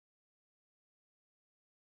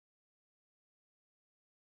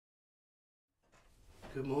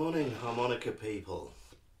Good morning, harmonica people.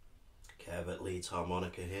 Kev at Leeds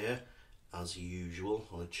Harmonica here, as usual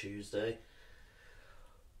on a Tuesday.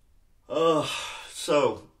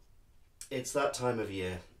 So it's that time of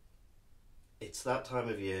year. It's that time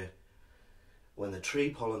of year when the tree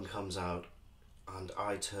pollen comes out and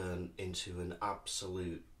I turn into an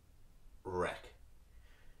absolute wreck.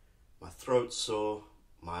 My throat's sore,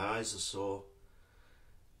 my eyes are sore,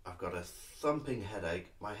 I've got a thumping headache,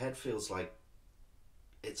 my head feels like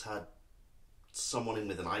it's had someone in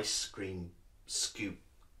with an ice cream scooping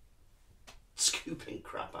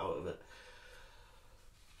crap out of it.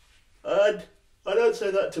 And I don't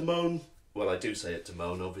say that to moan. Well, I do say it to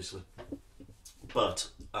moan, obviously. But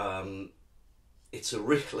it's a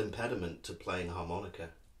real impediment to playing harmonica.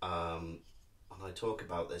 And I talk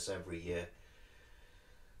about this every year.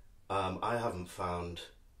 I haven't found...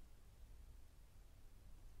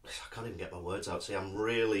 I can't even get my words out. See, I'm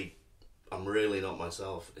really not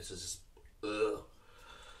myself. This is ugh.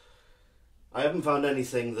 I haven't found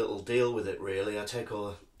anything that'll deal with it really. I take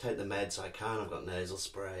the meds I can. I've got nasal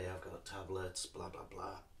spray, I've got tablets, blah blah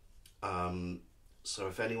blah. So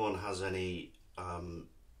if anyone has any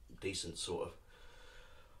decent sort of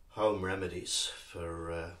home remedies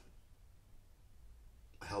for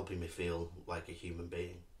helping me feel like a human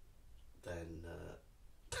being, then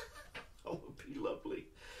that would be lovely.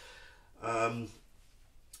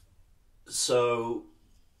 So,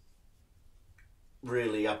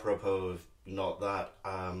 really, apropos of not that,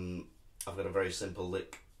 I've got a very simple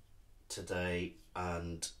lick today,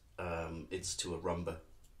 and it's to a Rhumba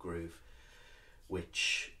groove,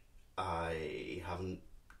 which I haven't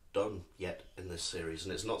done yet in this series,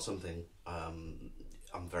 and it's not something I'm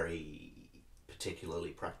very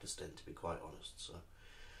particularly practiced in, to be quite honest. So,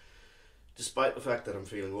 despite the fact that I'm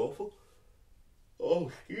feeling awful,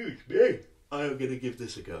 oh, excuse me, I am going to give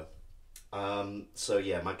this a go. So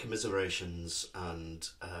yeah, my commiserations and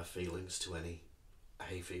feelings to any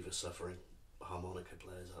hay fever suffering harmonica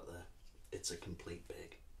players out there. It's a complete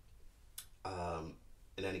pig.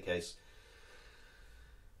 In any case,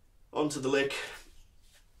 on to the lick.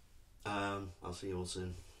 I'll see you all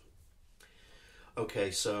soon.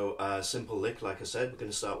 Okay, so simple lick, like I said, we're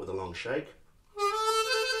going to start with a long shake.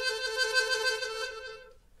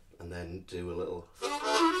 And then do a little,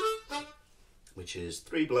 which is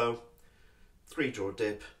 3 blow, 3 draw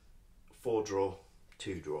dip, 4 draw,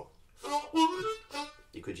 2 draw.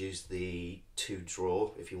 You could use the 2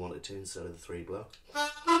 draw if you wanted to instead of the 3 blow.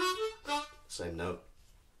 Same note.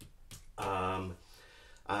 And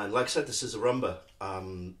like I said, this is a Rhumba.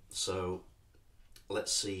 So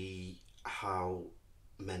let's see how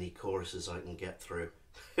many choruses I can get through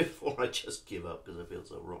before I just give up because I feel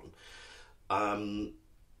so rotten.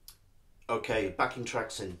 Okay, backing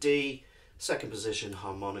tracks in D, second position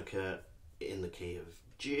harmonica in the key of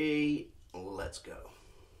G. Let's go.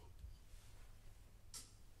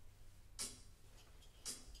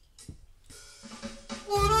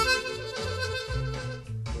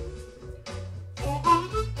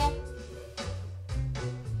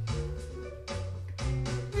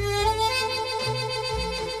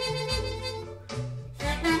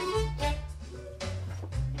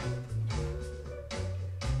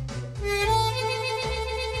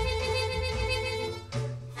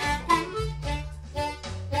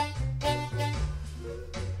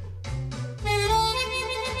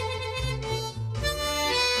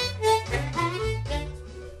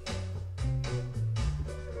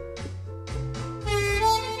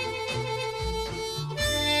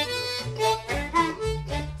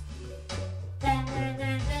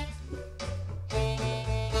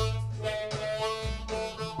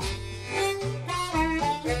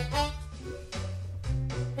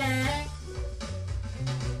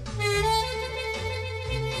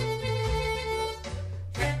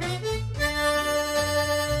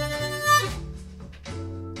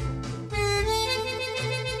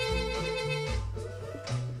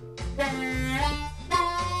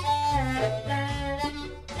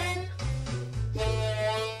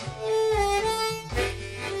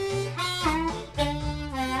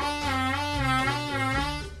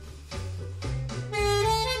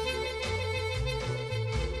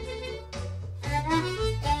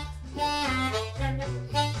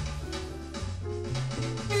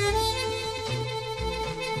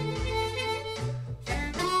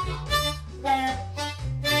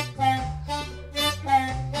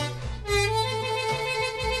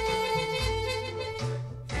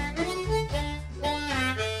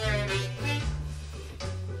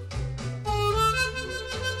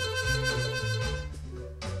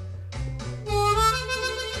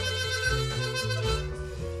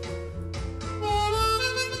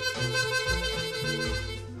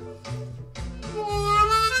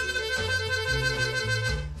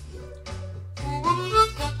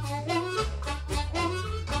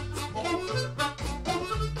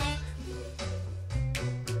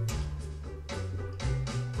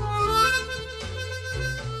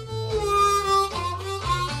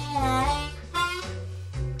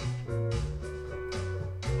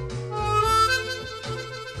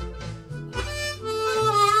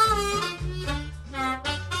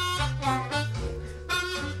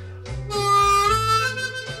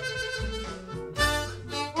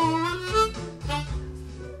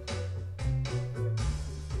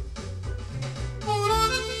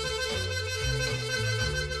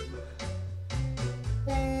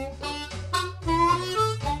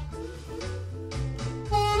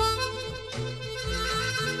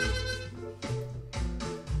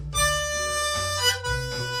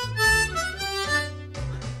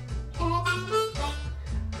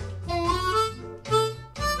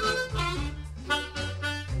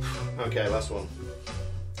 Okay, last one.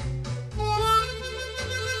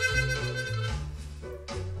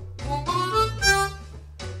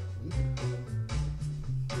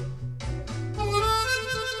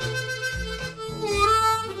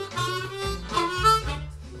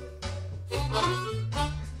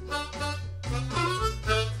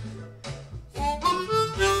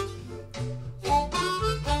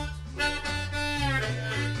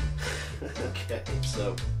 Okay,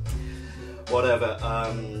 so whatever.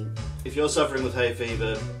 If you're suffering with hay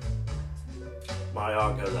fever, my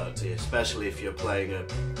heart goes out to you, especially if you're playing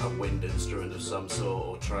a wind instrument of some sort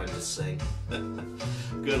or trying to sing.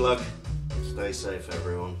 Good luck. Stay safe,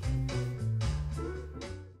 everyone.